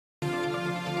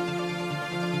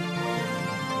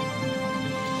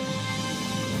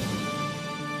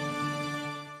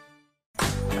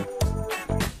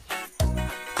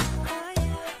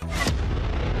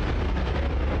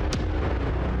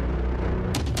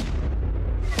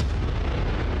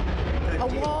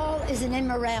is an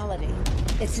immorality.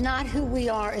 It's not who we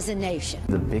are as a nation.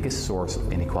 The biggest source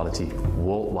of inequality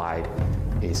worldwide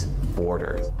is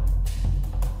borders.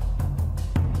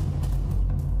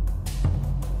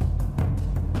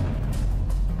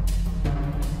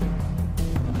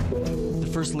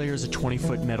 The first layer is a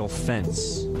 20-foot metal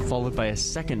fence, followed by a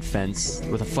second fence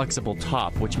with a flexible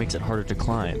top, which makes it harder to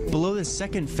climb. Below the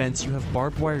second fence, you have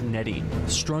barbed wire netting,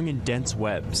 strung in dense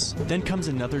webs. Then comes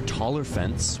another taller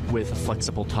fence with a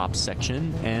flexible top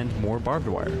section and more barbed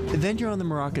wire. Then you're on the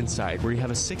Moroccan side, where you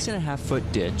have a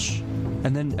 6.5-foot ditch,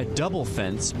 and then a double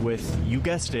fence with, you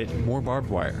guessed it, more barbed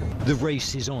wire. The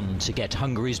race is on to get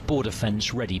Hungary's border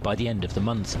fence ready by the end of the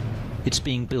month. It's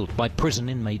being built by prison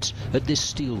inmates at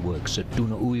this steelworks at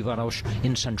Dunaújváros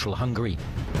in central Hungary.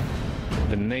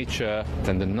 The nature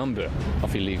and the number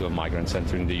of illegal migrants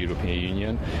entering the European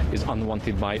Union is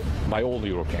unwanted by all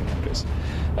European countries.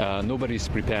 Nobody is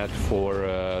prepared for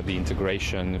the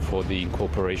integration, for the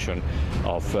incorporation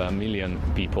of a million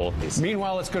people.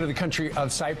 Meanwhile, let's go to the country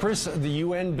of Cyprus. The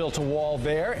UN built a wall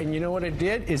there, and you know what it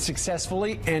did? It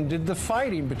successfully ended the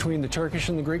fighting between the Turkish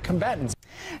and the Greek combatants.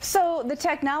 So the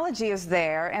technology is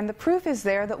there, and the proof is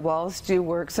there that walls do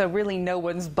work, so really no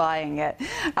one's buying it.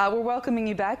 We're welcoming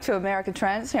you back to American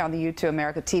Trends here on the Youtoo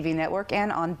America TV network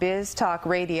and on Biz Talk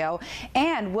Radio,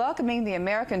 and welcoming the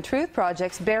American Truth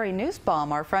Project's Barry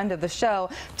Nussbaum, our friend of the show,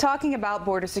 talking about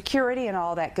border security and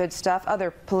all that good stuff,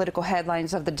 other political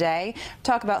headlines of the day.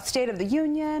 Talk about State of the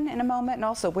Union in a moment, and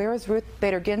also where is Ruth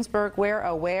Bader Ginsburg, where,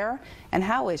 oh where, and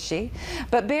how is she?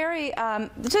 But Barry,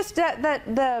 just that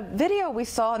the video we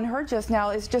saw and heard just now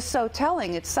is just so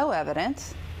telling. It's so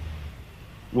evident.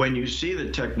 When you see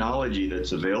the technology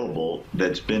that's available,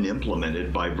 that's been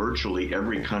implemented by virtually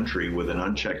every country with an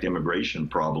unchecked immigration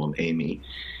problem, Aimee,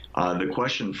 the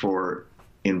question for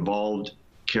involved,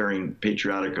 caring,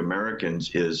 patriotic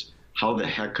Americans is how the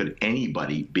heck could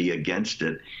anybody be against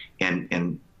it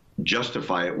and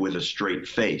justify it with a straight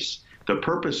face? The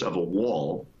purpose of a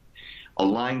wall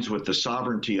aligns with the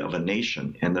sovereignty of a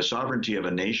nation, and the sovereignty of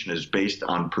a nation is based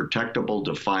on protectable,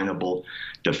 definable,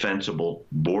 defensible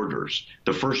borders.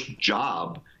 The first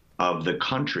job of the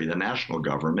country, the national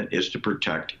government, is to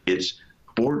protect its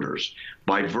borders.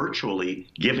 By virtually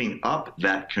giving up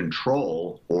that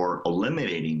control or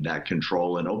eliminating that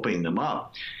control and opening them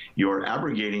up, you're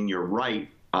abrogating your right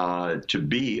to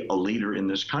be a leader in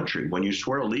this country. When you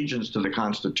swear allegiance to the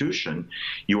Constitution,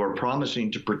 you are promising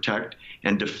to protect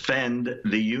and defend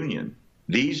the Union.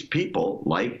 These people,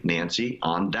 like Nancy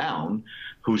on down,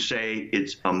 who say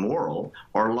it's immoral,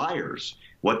 are liars.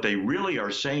 What they really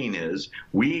are saying is,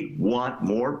 we want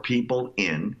more people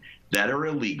in that are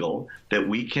illegal that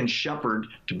we can shepherd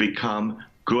to become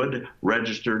good,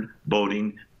 registered,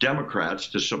 voting Democrats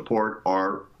to support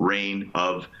our reign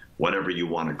of whatever you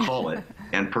want to call it,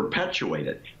 and perpetuate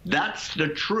it. That's the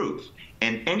truth.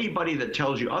 And anybody that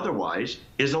tells you otherwise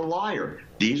is a liar.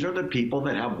 These are the people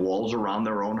that have walls around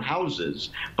their own houses,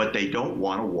 but they don't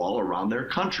want a wall around their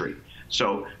country.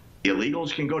 So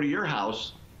illegals can go to your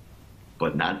house,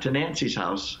 but not to Nancy's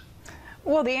house.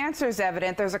 Well, the answer is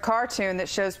evident. There's a cartoon that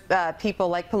shows people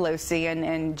like Pelosi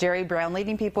and Jerry Brown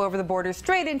leading people over the border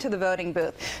straight into the voting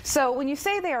booth. So when you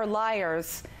say they are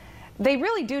liars, they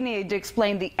really do need to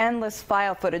explain the endless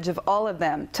file footage of all of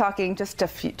them talking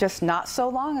just not so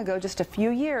long ago, just a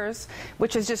few years,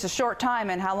 which is just a short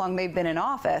time, and how long they've been in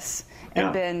office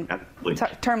and been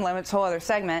term limits, whole other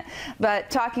segment, but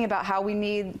talking about how we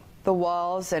need the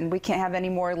walls and we can't have any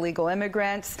more illegal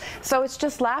immigrants. So it's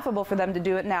just laughable for them to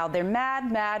do it now. They're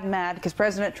mad, mad, mad because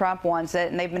President Trump wants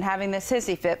it, and they've been having this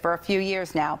hissy fit for a few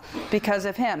years now because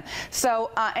of him.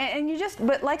 So,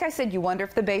 but like I said, you wonder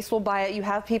if the base will buy it. You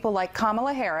have people like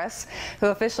Kamala Harris, who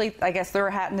officially, I guess, threw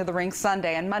her hat into the ring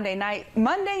Sunday, and Monday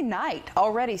night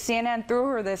already, CNN threw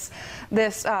her this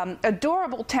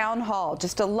adorable town hall,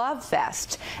 just a love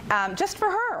fest, just for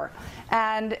her.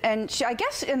 And she, I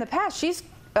guess in the past, she's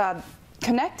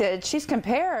she's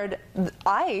compared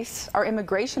ICE, our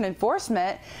immigration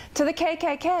enforcement, to the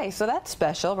KKK. So that's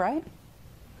special, right?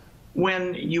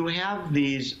 When you have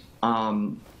these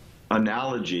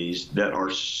analogies that are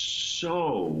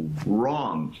so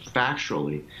wrong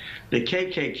factually, the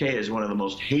KKK is one of the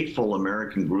most hateful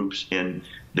American groups in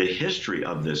the history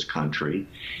of this country.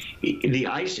 The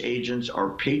ICE agents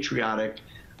are patriotic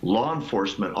law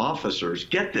enforcement officers,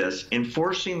 get this,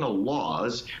 enforcing the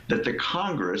laws that the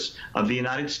Congress of the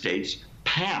United States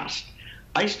passed.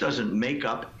 ICE doesn't make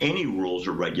up any rules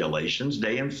or regulations.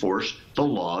 They enforce the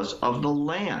laws of the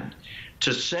land.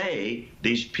 To say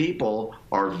these people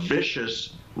are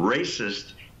vicious,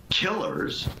 racist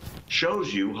killers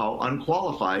shows you how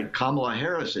unqualified Kamala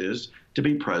Harris is to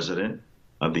be president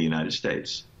of the United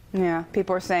States. Yeah,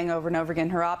 people are saying over and over again,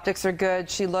 her optics are good.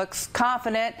 She looks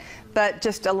confident, but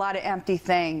just a lot of empty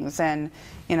things. And,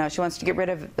 you know, she wants to get rid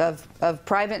of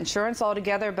private insurance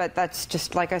altogether, but that's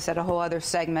just, like I said, a whole other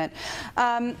segment.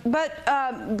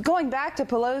 Going back to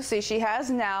Pelosi, she has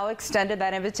now extended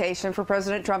that invitation for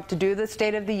President Trump to do the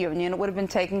State of the Union. It would have been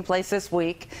taking place this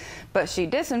week, but she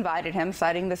disinvited him,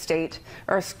 citing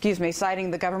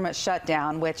the government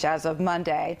shutdown, which as of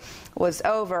Monday was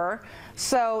over.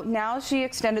 So now she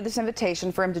extended this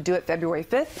invitation for him to do it February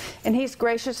 5th, and he's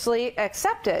graciously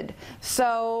accepted.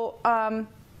 So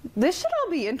this should all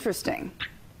be interesting.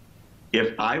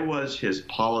 If I was his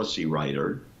policy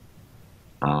writer,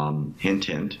 hint,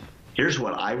 hint, here's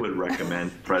what I would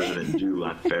recommend the president do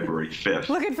on February 5th.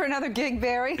 Looking for another gig,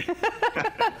 Barry?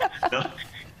 No,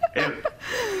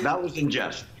 that was in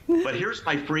jest. But here's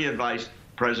my free advice,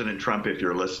 President Trump, if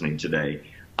you're listening today.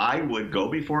 I would go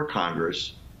before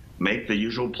Congress, make the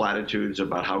usual platitudes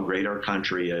about how great our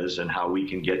country is and how we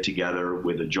can get together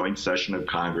with a joint session of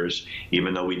Congress,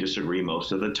 even though we disagree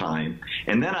most of the time.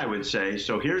 And then I would say,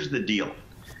 so here's the deal.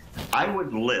 I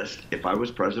would list, if I was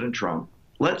President Trump,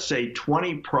 let's say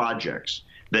 20 projects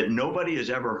that nobody has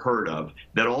ever heard of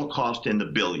that all cost in the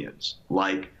billions,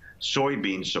 like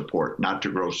soybean support, not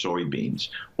to grow soybeans,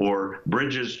 or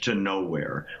bridges to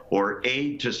nowhere, or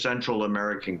aid to Central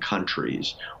American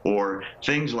countries, or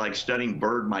things like studying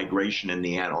bird migration in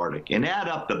the Antarctic, and add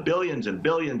up the billions and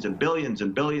billions and billions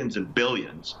and billions and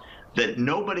billions that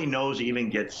nobody knows even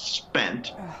gets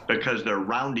spent because they're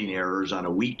rounding errors on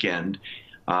a weekend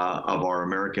of our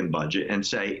American budget, and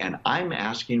say, and I'm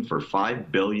asking for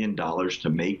 $5 billion to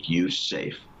make you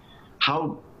safe.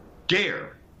 How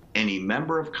dare any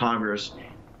member of Congress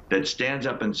that stands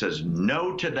up and says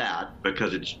no to that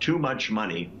because it's too much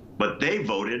money, but they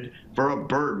voted for a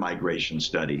bird migration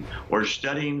study or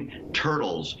studying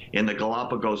turtles in the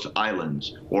Galapagos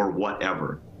Islands or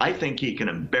whatever. I think he can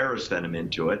embarrass them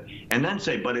into it and then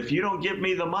say, but if you don't give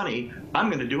me the money, I'm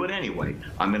going to do it anyway.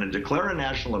 I'm going to declare a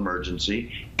national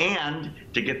emergency, and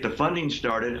to get the funding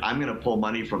started, I'm going to pull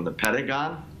money from the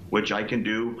Pentagon, which I can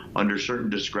do under certain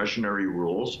discretionary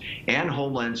rules, and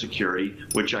Homeland Security,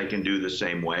 which I can do the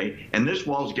same way. And this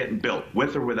wall's getting built,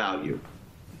 with or without you.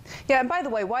 Yeah, and by the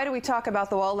way, why do we talk about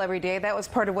the wall every day? That was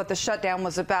part of what the shutdown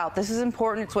was about. This is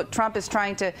important. It's what Trump is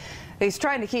trying to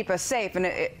keep us safe,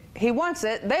 and he wants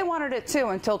it. They wanted it too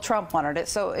until Trump wanted it.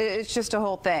 So it's just a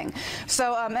whole thing.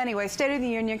 So anyway, State of the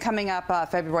Union coming up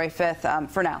February 5th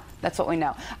for now. That's what we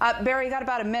know. Barry, got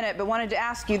about a minute, but wanted to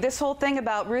ask you this whole thing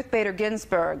about Ruth Bader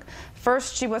Ginsburg.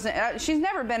 First, she wasn't. She's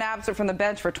never been absent from the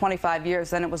bench for 25 years.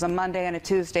 Then it was a Monday and a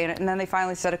Tuesday, and then they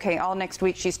finally said, okay, all next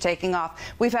week she's taking off.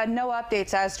 We've had no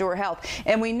updates as to her health,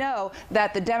 and we know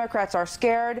that the Democrats are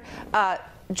scared.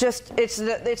 It's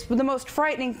the most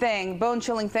frightening thing,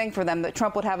 bone-chilling thing for them that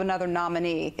Trump would have another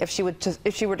nominee if she were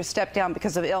to step down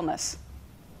because of illness.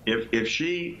 If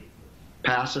she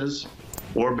passes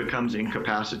or becomes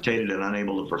incapacitated and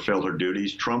unable to fulfill her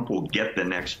duties, Trump will get the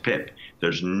next pick.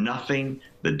 There's nothing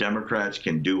the Democrats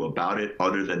can do about it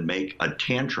other than make a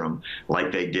tantrum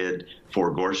like they did for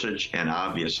Gorsuch and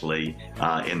obviously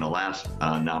in the last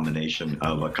nomination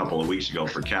of a couple of weeks ago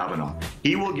for Kavanaugh.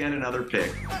 He will get another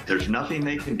pick. There's nothing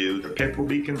they can do. The pick will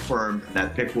be confirmed, and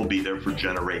that pick will be there for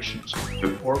generations.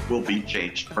 The court will be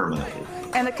changed permanently.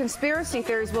 And the conspiracy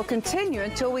theories will continue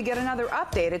until we get another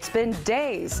update. It's been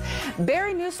days.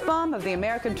 Barry Nussbaum of the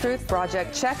American Truth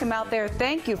Project. Check him out there.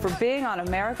 Thank you for being on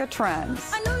America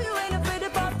Trends. I know you ain't afraid to